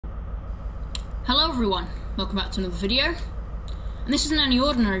Hello everyone, welcome back to another video. And this isn't any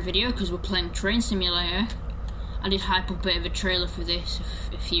ordinary video because we're playing Train Simulator. I did hype up a bit of a trailer for this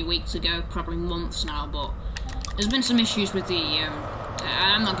a few weeks ago, probably months now, but there's been some issues with the,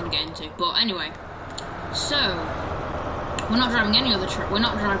 I'm not going to get into, but anyway. So, we're not driving any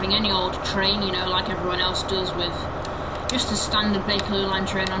old train, you know, like everyone else does with just a standard Bakerloo line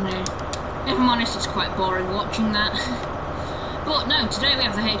train on here. If I'm honest, it's quite boring watching that. But no, today we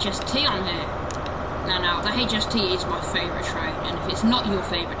have the HST on here. Now, the HST is my favourite train, and if it's not your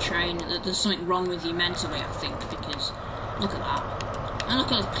favourite train, there's something wrong with you mentally, I think, because look at that. And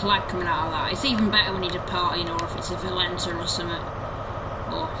look at the clag coming out of that. It's even better when you depart, you know, or if it's a Valenta or something.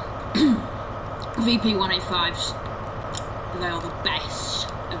 Or VP185s. They are the best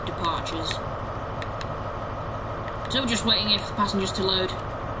of departures. So we're just waiting for the passengers to load.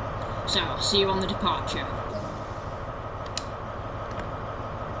 So, I'll see you on the departure.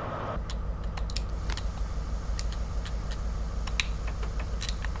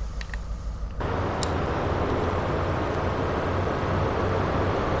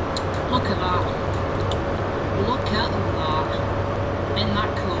 Look at that. Look at that. Isn't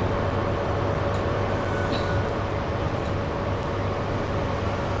that cool?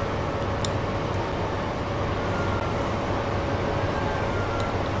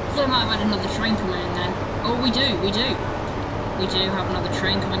 So I might have had another train coming in then. Oh, we do. We do have another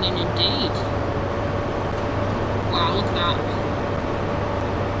train coming in indeed. Wow, look at that.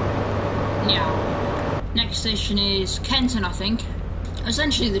 Now, next station is Kenton, I think.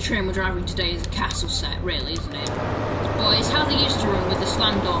 Essentially, the train we're driving today is a castle set, really, isn't it? But it's how they used to run with the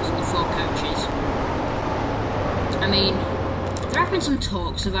slam doors and the four coaches. I mean, there have been some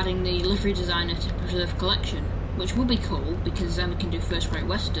talks of adding the livery designer to Preserve Collection, which will be cool, because then we can do First Great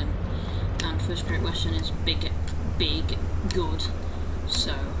Western. And First Great Western is big, good.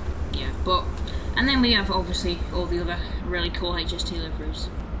 So, yeah, and then we have, obviously, all the other really cool HST liveries.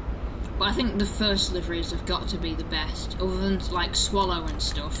 But I think the first liveries have got to be the best, other than like Swallow and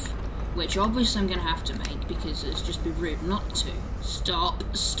stuff, which obviously I'm going to have to make because it's just be rude not to. Stop.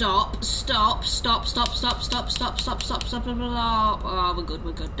 Oh, we're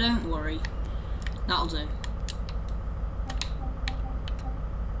good. Don't worry. That'll do.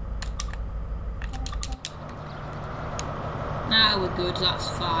 Nah, we're good, that's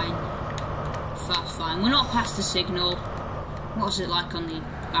fine. That's fine. We're not past the signal. What's it like on the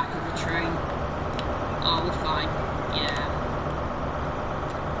back of the train? Oh, we're fine. Yeah.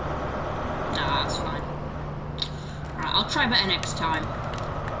 Nah, that's fine. Right, I'll try better next time.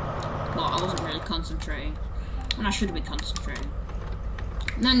 Well, I wasn't really concentrating. And I should have been concentrating.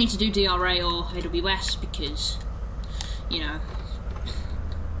 No need to do DRA or AWS because, you know,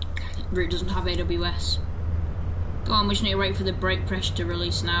 route doesn't have AWS. Go on, we just need to wait for the brake pressure to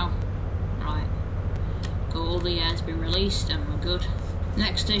release now. Right. Cool, all the air's been released and we're good.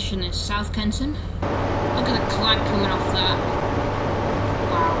 Next station is South Kenton. Look at the clag coming off that.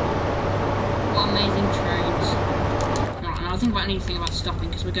 Wow. What amazing trains. Right, now I think about anything about stopping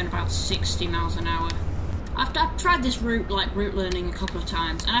because we're going about 60 miles an hour. I've tried this route, like route learning, a couple of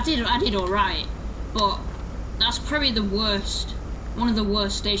times, and I did alright, but that's probably the worst, one of the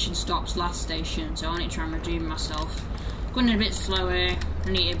worst station stops last station, so I need to try and redeem myself. Going a bit slower, I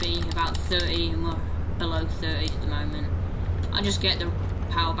need to be about 30 and we're below 30 at the moment. I just get the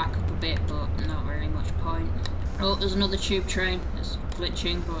power back up a bit, but not really much point. Oh, there's another tube train. It's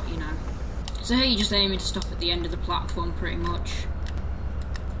glitching, but you know. So here you're just aiming to stop at the end of the platform, pretty much.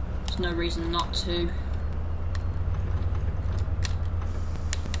 There's no reason not to.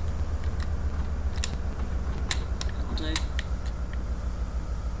 That'll do.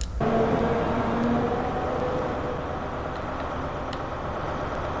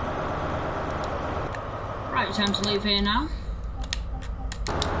 Right, time to leave here now.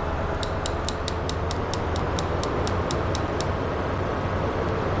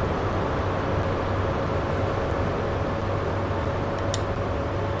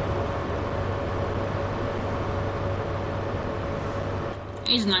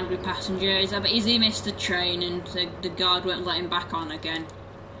 He's an angry passenger, he missed the train and the guard won't let him back on again.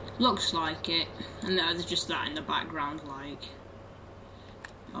 Looks like it. And there's just that in the background, like.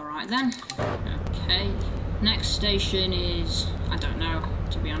 Alright then. Okay. Next station is, I don't know,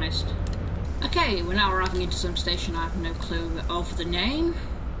 to be honest. Okay, we're now arriving into some station I have no clue of the name.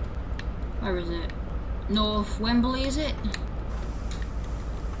 Where is it? North Wembley, is it?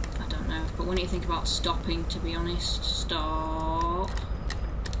 I don't know, but when you think about stopping, to be honest, stop.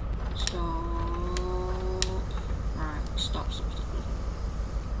 Right, stop.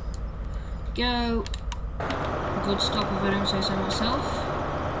 Go. Good stop if I don't say so myself.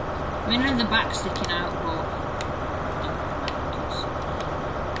 I mean, I know the back's sticking out, but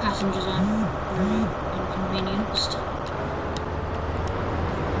passengers aren't very inconvenienced.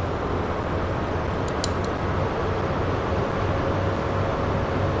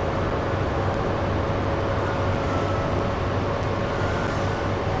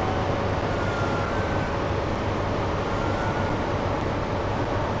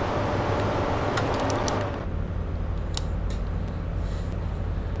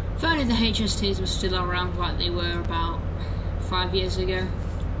 If only the HSTs were still around like they were about 5 years ago.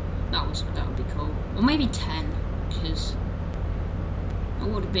 That would be cool. Or maybe 10, because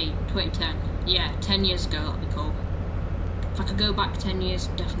what would it be? 2010. Yeah, 10 years ago, that'd be cool. If I could go back 10 years,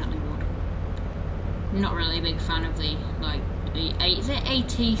 definitely would. I'm not really a big fan of the is it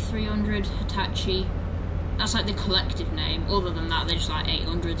AT300 Hitachi? That's like the collective name. Other than that, they're just like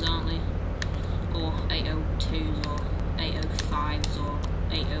 800s, aren't they? Or 802s, or 805s, or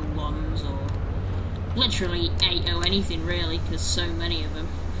 801s, or literally 80 anything really, because so many of them.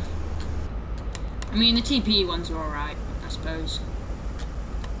 I mean, the TPE ones are alright, I suppose,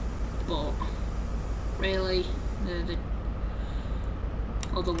 but really, the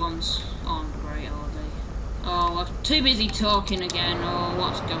other ones aren't great, are they? Oh, I'm too busy talking again. Oh,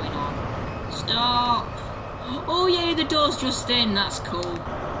 what's going on? Stop! Oh yeah, the door's just in, that's cool.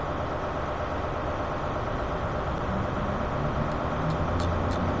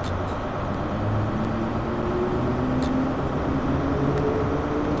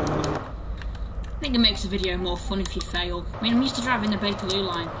 I think it makes the video more fun if you fail. I mean, I'm used to driving the Bakerloo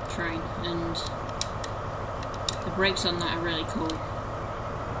line train, and the brakes on that are really cool.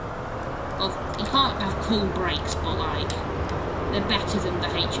 Well, you can't have cool brakes, but like, they're better than the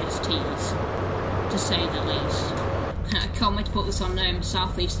HSTs, to say the least. I can't wait to put this on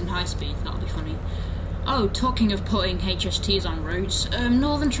Southeastern High Speed, that'll be funny. Oh, talking of putting HSTs on roads,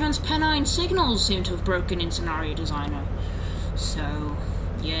 Northern Transpennine signals seem to have broken in Scenario Designer. So,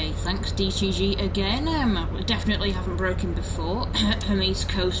 yay, thanks DTG again. Definitely haven't broken before. East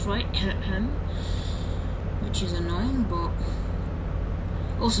Coast, right? Which is annoying, but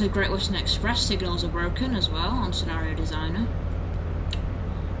also Great Western Express signals are broken as well on Scenario Designer.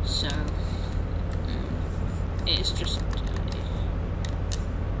 So it's just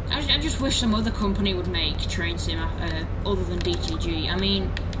I just wish some other company would make train sim other than DTG. I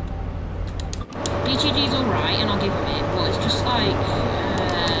mean, DTG's alright, and I'll give them it, but it's just like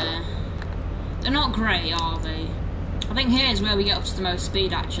they're not great, are they? I think here's where we get up to the most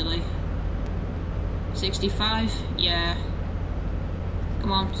speed, actually. 65? Yeah.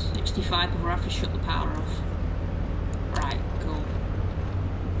 Come on, 65 before I have to shut the power off. Right, cool.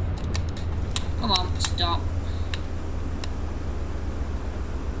 Come on, stop.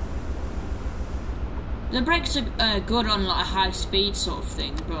 The brakes are good on like a high speed sort of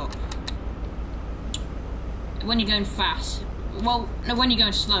thing, but when you're going fast, well, no, when you're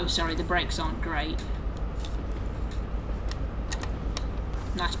going slow, sorry, the brakes aren't great.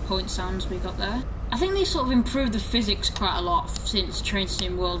 Nice point sounds we got there. I think they sort of improved the physics quite a lot since Train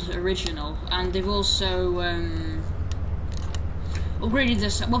Sim World original, and they've also upgraded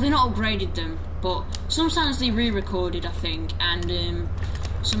this. Well, they've not upgraded them, but some sounds they re-recorded, I think, and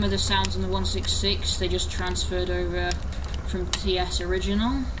some of the sounds in the 166 they just transferred over from TS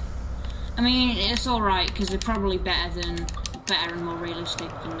original. I mean, it's alright because they're probably better and more realistic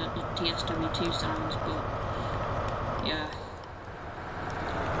than the TSW2 sounds, but yeah.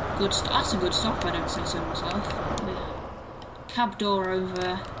 That's a good stop, I don't say so myself. Cab door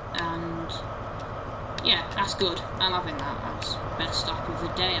over, and yeah, that's good. I'm having that. That's best stop of the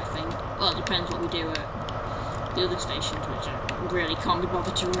day, I think. Well, it depends what we do at the other stations, which I really can't be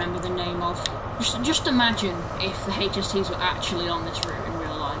bothered to remember the name of. Just imagine if the HSTs were actually on this route in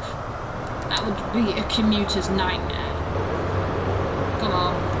real life. That would be a commuter's nightmare. Come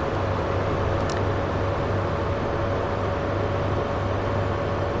on.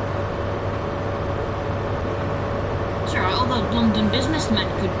 It's alright, all the London businessmen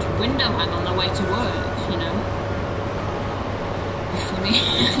could window hang on their way to work, you know. Be funny.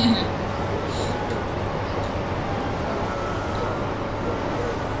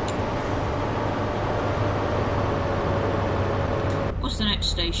 What's the next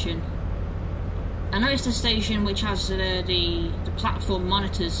station? I know it's the station which has the platform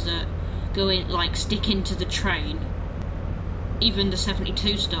monitors that go in, like, stick into the train. Even the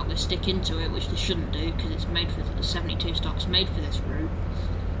 72 stock, they stick into it, which they shouldn't do because it's made for the 72 stock's made for this route.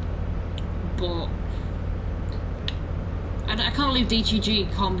 But I can't believe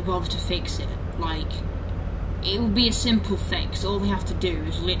DTG can't be bothered to fix it. Like, it will be a simple fix. All they have to do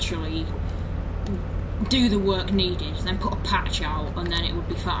is literally do the work needed, then put a patch out, and then it would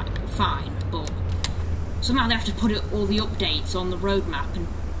be fine. But somehow they have to put all the updates on the roadmap, and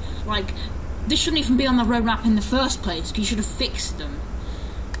like, this shouldn't even be on the roadmap in the first place, because you should have fixed them,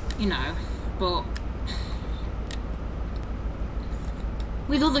 you know. But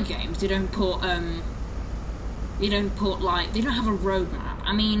with other games, they don't have a roadmap.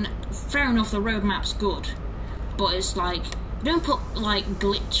 I mean, fair enough, the roadmap's good, but it's like, they don't put like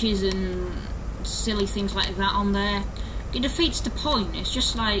glitches and silly things like that on there. It defeats the point. It's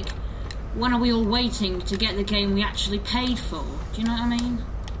just like, when are we all waiting to get the game we actually paid for? Do you know what I mean?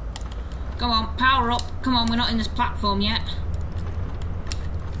 Go on, power up. Come on, we're not in this platform yet.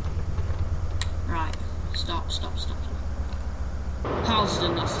 Right, stop.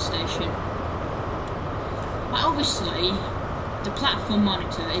 Harlesden, that's the station. Like, obviously, the platform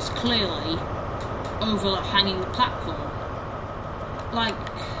monitor is clearly overhanging the platform. Like,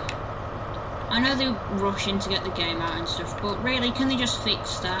 I know they're rushing to get the game out and stuff, but really, can they just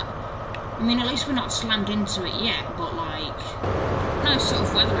fix that? I mean, at least we're not slammed into it yet, but like, nice sort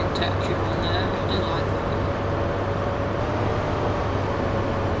of weathering texture on there. I do like that.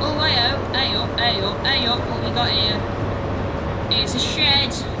 Oh, hey up, what we got here? It's a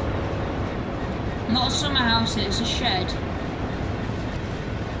shed. Not a summer house, it's a shed.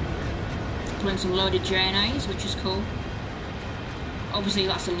 Pulling some loaded J&As, which is cool. Obviously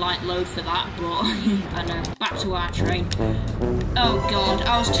that's a light load for that, but I know. Back to our train. Oh god,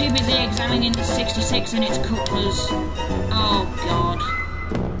 I was too busy examining the 66 and its couplers. Oh god.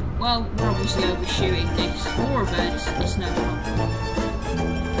 Well, we're obviously overshooting this. Or reverse, it's no problem.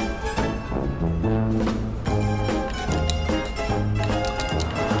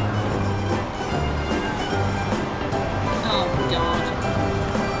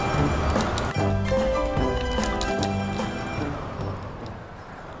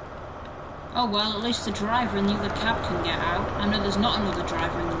 Oh well, at least the driver in the other cab can get out. I know there's not another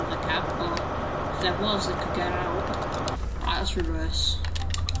driver in the other cab, but if there was, they could get out. Right, let's reverse.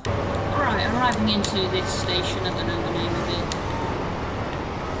 Alright, arriving into this station, I don't know the name of it.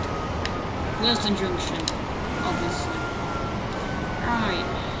 Willesden Junction, obviously. Right.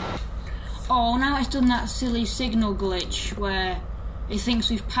 Oh, now it's done that silly signal glitch where it thinks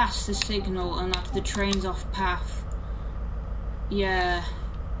we've passed the signal and that the train's off path. Yeah.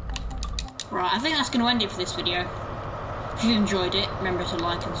 Right, I think that's going to end it for this video. If you enjoyed it, remember to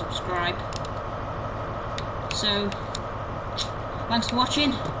like and subscribe. So, thanks for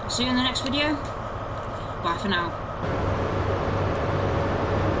watching. See you in the next video. Bye for now.